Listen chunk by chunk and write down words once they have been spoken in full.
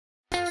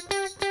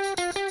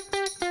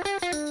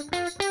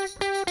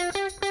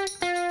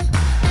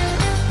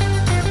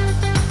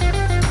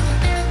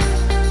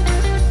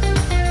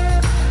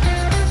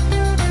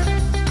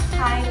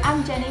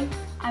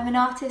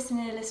artist and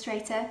an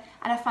illustrator,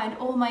 and I find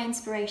all my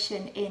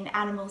inspiration in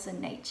animals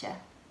and nature.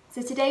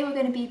 So today we're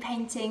going to be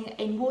painting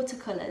in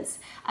watercolours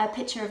a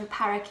picture of a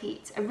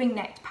parakeet, a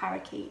ring-necked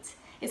parakeet.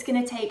 It's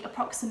going to take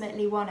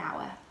approximately 1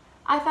 hour.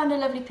 I found a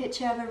lovely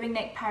picture of a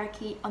ring-necked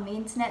parakeet on the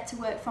internet to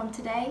work from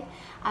today,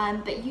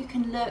 but you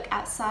can look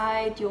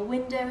outside your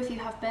window if you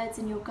have birds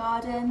in your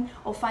garden,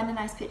 or find a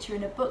nice picture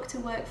in a book to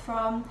work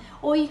from,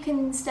 or you can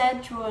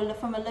instead draw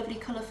from a lovely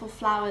colourful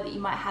flower that you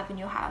might have in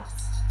your house.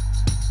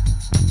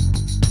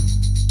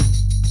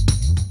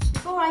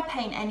 Before I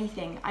paint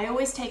anything, I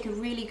always take a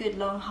really good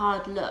long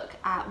hard look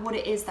at what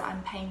it is that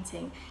I'm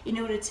painting in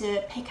order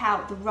to pick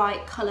out the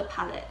right colour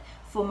palette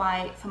for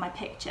my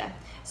picture.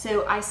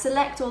 So I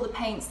select all the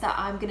paints that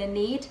I'm going to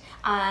need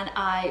and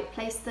I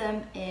place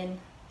them in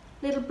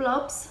little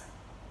blobs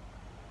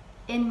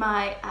in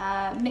my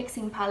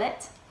mixing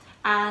palette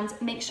and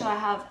make sure I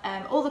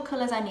have all the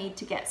colours I need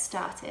to get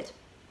started.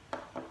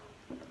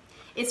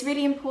 It's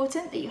really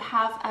important that you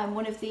have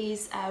one of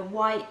these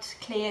white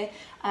clear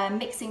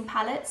mixing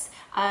palettes.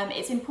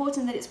 It's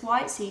important that it's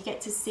white so you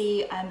get to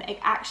see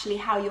actually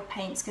how your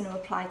paint's going to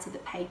apply to the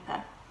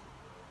paper.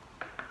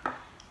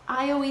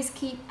 I always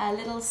keep a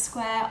little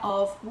square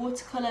of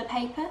watercolour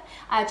paper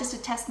just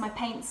to test my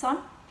paints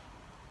on,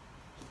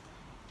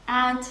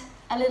 and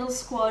a little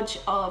swatch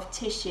of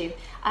tissue.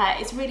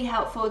 It's really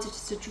helpful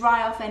to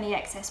dry off any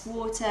excess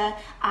water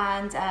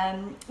and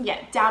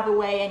dab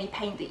away any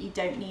paint that you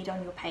don't need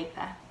on your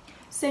paper.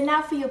 So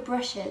now for your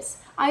brushes.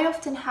 I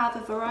often have a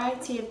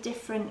variety of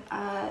different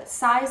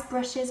size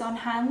brushes on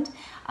hand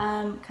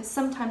because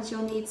sometimes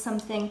you'll need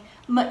something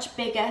much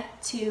bigger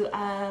to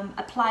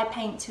apply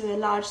paint to a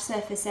large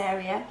surface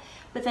area,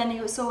 but then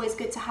it's always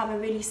good to have a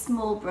really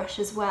small brush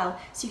as well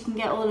so you can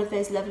get all of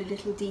those lovely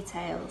little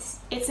details.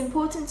 It's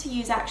important to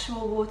use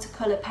actual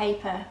watercolour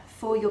paper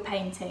for your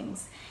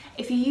paintings.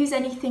 If you use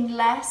anything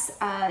less,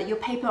 your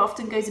paper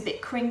often goes a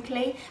bit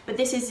crinkly, but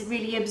this is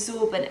really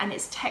absorbent and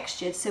it's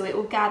textured, so it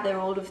will gather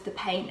all of the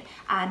paint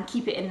and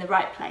keep it in the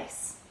right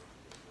place.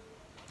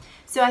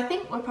 So I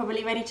think we're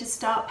probably ready to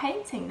start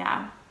painting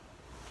now.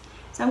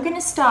 So I'm going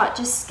to start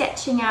just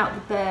sketching out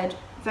the bird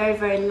very,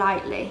 very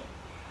lightly.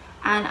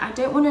 And I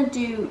don't want to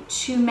do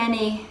too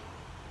many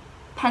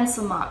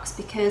pencil marks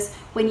because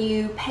when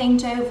you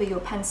paint over your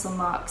pencil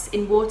marks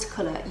in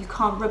watercolour you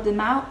can't rub them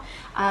out,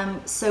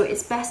 so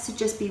it's best to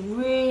just be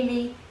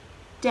really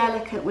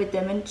delicate with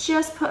them and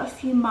just put a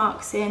few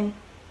marks in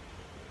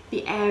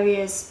the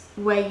areas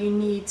where you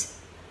need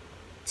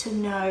to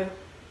know.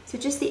 So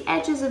just the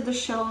edges of the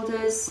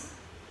shoulders,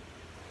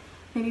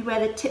 maybe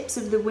where the tips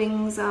of the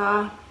wings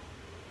are,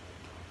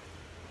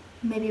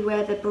 maybe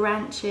where the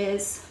branch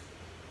is,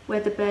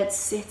 where the bird's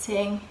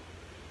sitting,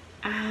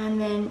 and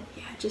then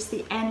just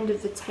the end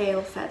of the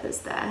tail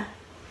feathers there.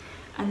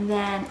 And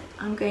then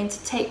I'm going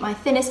to take my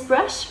thinnest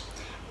brush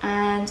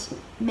and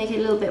make it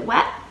a little bit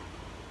wet,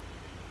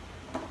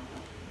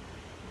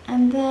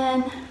 and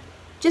then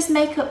just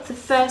make up the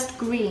first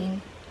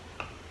green.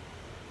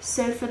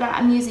 So for that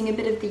I'm using a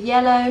bit of the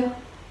yellow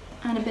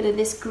and a bit of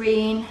this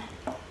green,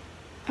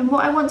 and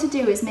what I want to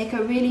do is make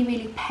a really,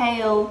 really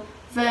pale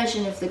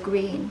version of the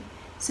green.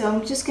 So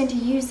I'm just going to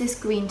use this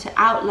green to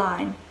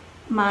outline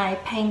my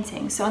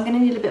painting. So I'm going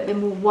to need a bit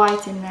more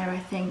white in there, I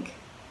think.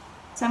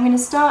 So I'm going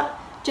to start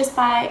just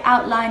by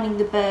outlining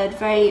the bird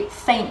very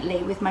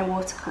faintly with my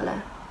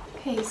watercolour.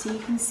 Okay, so you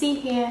can see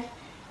here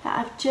that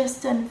I've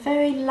just done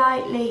very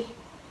lightly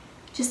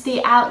just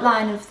the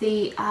outline of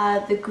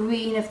the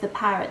green of the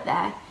parrot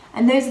there.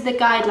 And those are the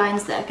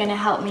guidelines that are going to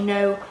help me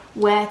know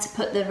where to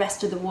put the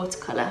rest of the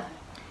watercolour.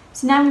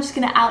 So now I'm just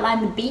going to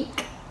outline the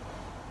beak.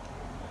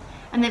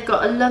 And they've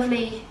got a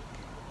lovely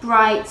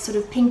bright sort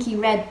of pinky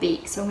red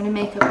beak, so I'm going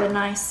to make up a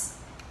nice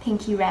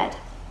pinky red.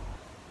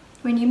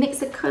 When you mix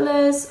the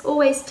colours,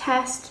 always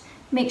test,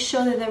 make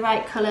sure they're the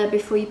right colour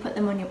before you put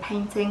them on your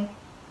painting.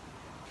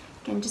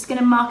 Again, just going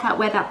to mark out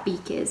where that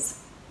beak is.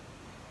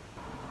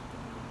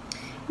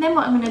 And then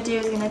what I'm going to do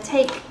is I'm going to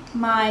take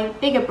my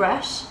bigger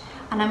brush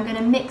and I'm going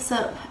to mix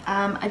up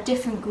a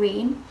different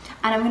green,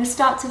 and I'm going to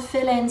start to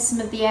fill in some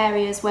of the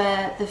areas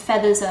where the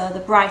feathers are the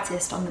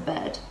brightest on the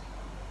bird.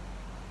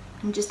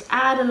 And just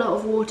add a lot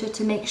of water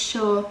to make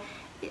sure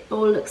it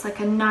all looks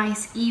like a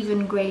nice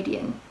even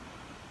gradient.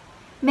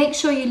 Make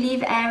sure you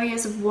leave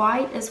areas of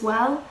white as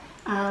well,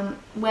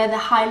 where the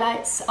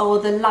highlights or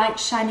the light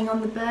shining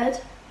on the bird.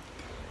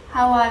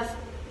 How I've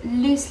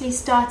loosely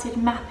started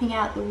mapping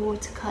out the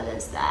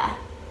watercolours there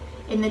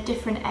in the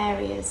different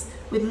areas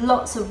with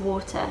lots of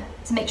water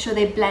to make sure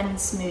they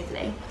blend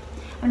smoothly.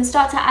 I'm going to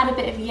start to add a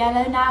bit of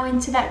yellow now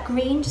into that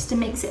green just to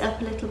mix it up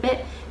a little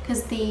bit,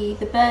 because the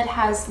bird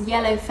has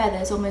yellow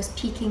feathers almost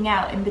peeking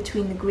out in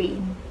between the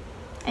green.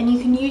 And you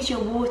can use your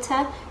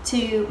water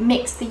to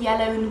mix the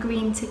yellow and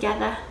green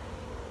together.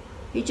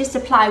 You just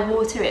apply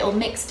water, it'll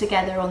mix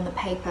together on the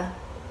paper.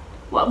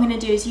 What I'm going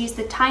to do is use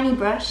the tiny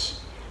brush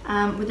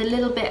with a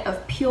little bit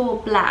of pure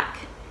black,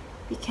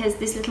 because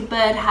this little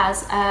bird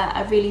has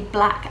a really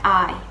black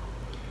eye.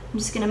 I'm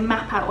just going to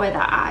map out where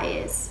that eye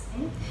is.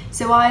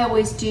 So I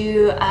always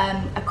do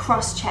a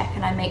cross check,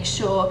 and I make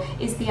sure,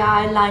 is the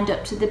eye lined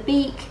up to the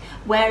beak?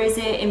 Where is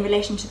it in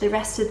relation to the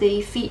rest of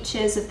the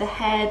features of the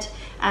head?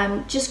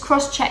 Just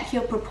cross check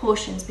your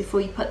proportions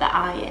before you put the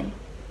eye in.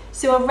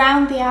 So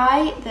around the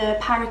eye, the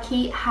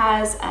parakeet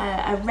has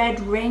a red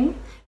ring.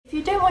 If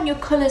you don't want your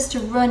colours to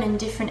run in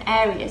different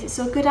areas, it's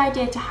a good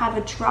idea to have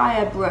a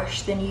drier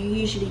brush than you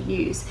usually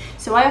use.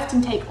 So I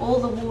often take all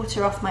the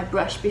water off my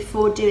brush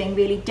before doing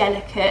really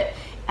delicate,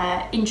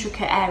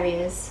 intricate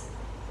areas.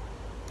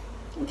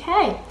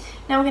 Okay,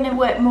 now we're going to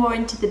work more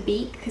into the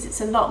beak because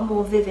it's a lot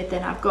more vivid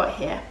than I've got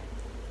here.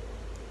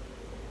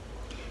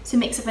 So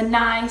mix of a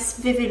nice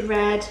vivid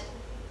red.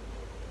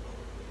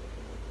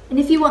 And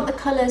if you want the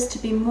colours to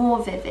be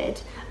more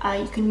vivid,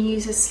 you can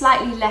use a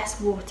slightly less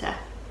water.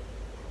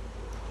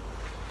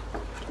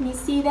 Can you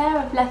see there?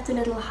 I've left a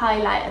little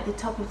highlight at the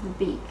top of the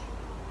beak,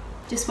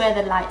 just where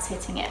the light's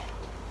hitting it.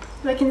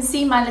 So I can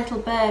see my little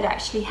bird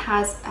actually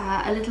has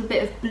a little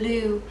bit of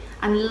blue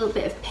and a little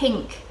bit of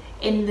pink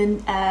in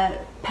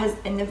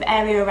the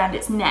area around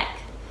its neck.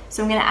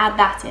 So I'm going to add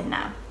that in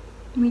now.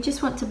 And we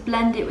just want to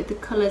blend it with the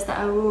colours that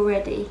are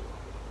already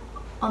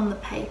on the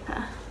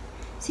paper.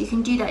 So you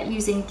can do that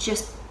using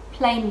just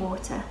plain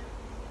water.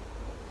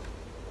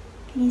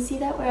 Can you see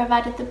that where I've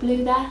added the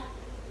blue there?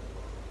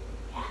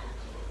 Yeah.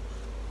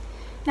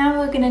 Now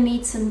we're going to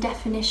need some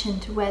definition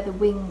to where the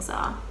wings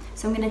are.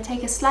 So I'm going to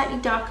take a slightly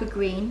darker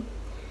green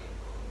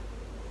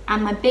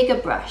and my bigger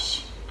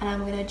brush, and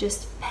I'm going to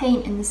just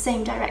paint in the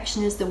same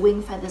direction as the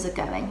wing feathers are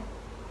going.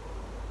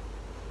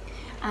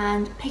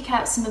 And pick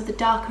out some of the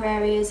darker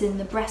areas in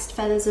the breast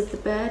feathers of the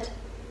bird.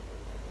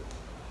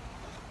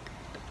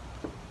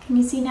 Can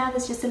you see now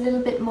there's just a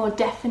little bit more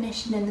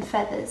definition in the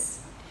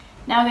feathers?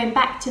 Now going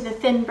back to the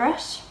thin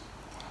brush,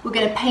 we're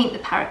going to paint the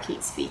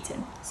parakeet's feet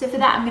in. So for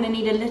that I'm going to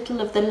need a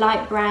little of the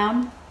light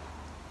brown,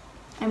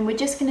 and we're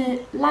just going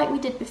to, like we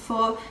did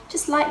before,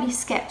 just lightly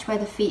sketch where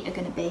the feet are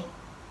going to be.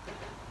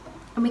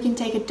 And we can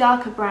take a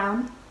darker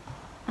brown,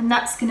 and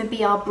that's going to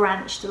be our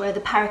branch where the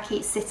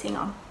parakeet's sitting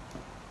on.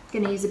 I'm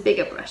going to use a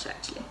bigger brush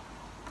actually.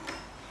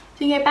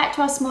 So we go back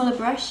to our smaller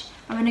brush.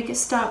 I'm going to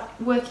start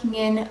working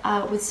in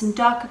with some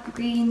darker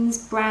greens,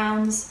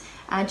 browns,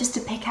 just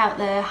to pick out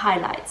the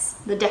highlights,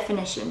 the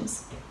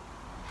definitions.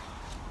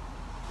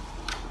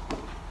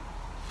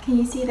 Can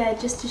you see there,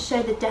 just to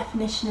show the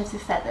definition of the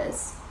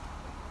feathers?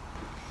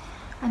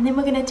 And then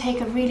we're going to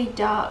take a really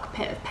dark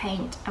bit of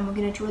paint and we're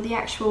going to draw the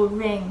actual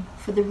ring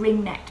for the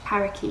ring-necked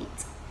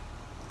parakeet.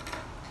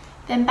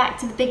 Then back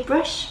to the big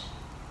brush,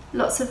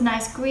 lots of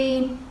nice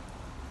green.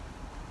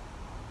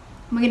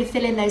 And we're going to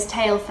fill in those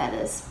tail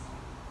feathers.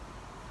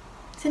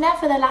 So now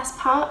for the last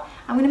part,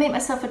 I'm going to make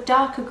myself a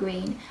darker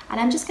green, and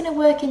I'm just going to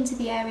work into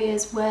the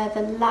areas where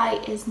the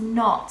light is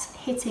not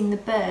hitting the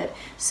bird.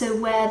 So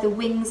where the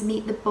wings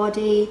meet the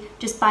body,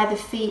 just by the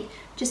feet,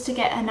 just to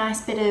get a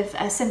nice bit of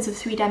a sense of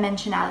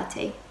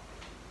three-dimensionality.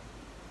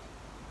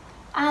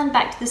 And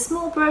back to the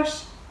small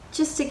brush,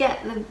 just to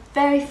get the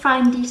very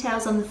fine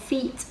details on the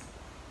feet.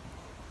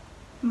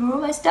 And we're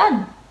almost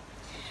done.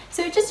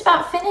 So we're just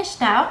about finished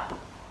now.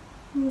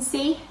 You can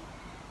see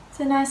it's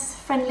a nice,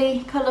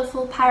 friendly,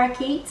 colourful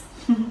parakeet.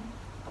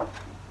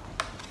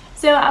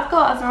 So I've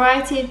got a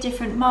variety of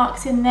different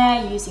marks in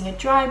there using a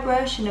dry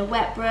brush and a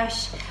wet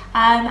brush.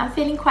 I'm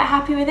feeling quite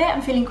happy with it.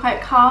 I'm feeling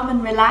quite calm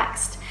and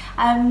relaxed.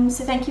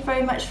 So thank you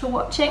very much for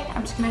watching.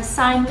 I'm just going to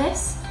sign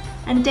this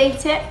and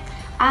date it,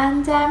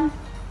 and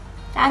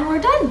we're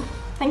done.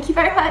 Thank you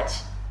very much.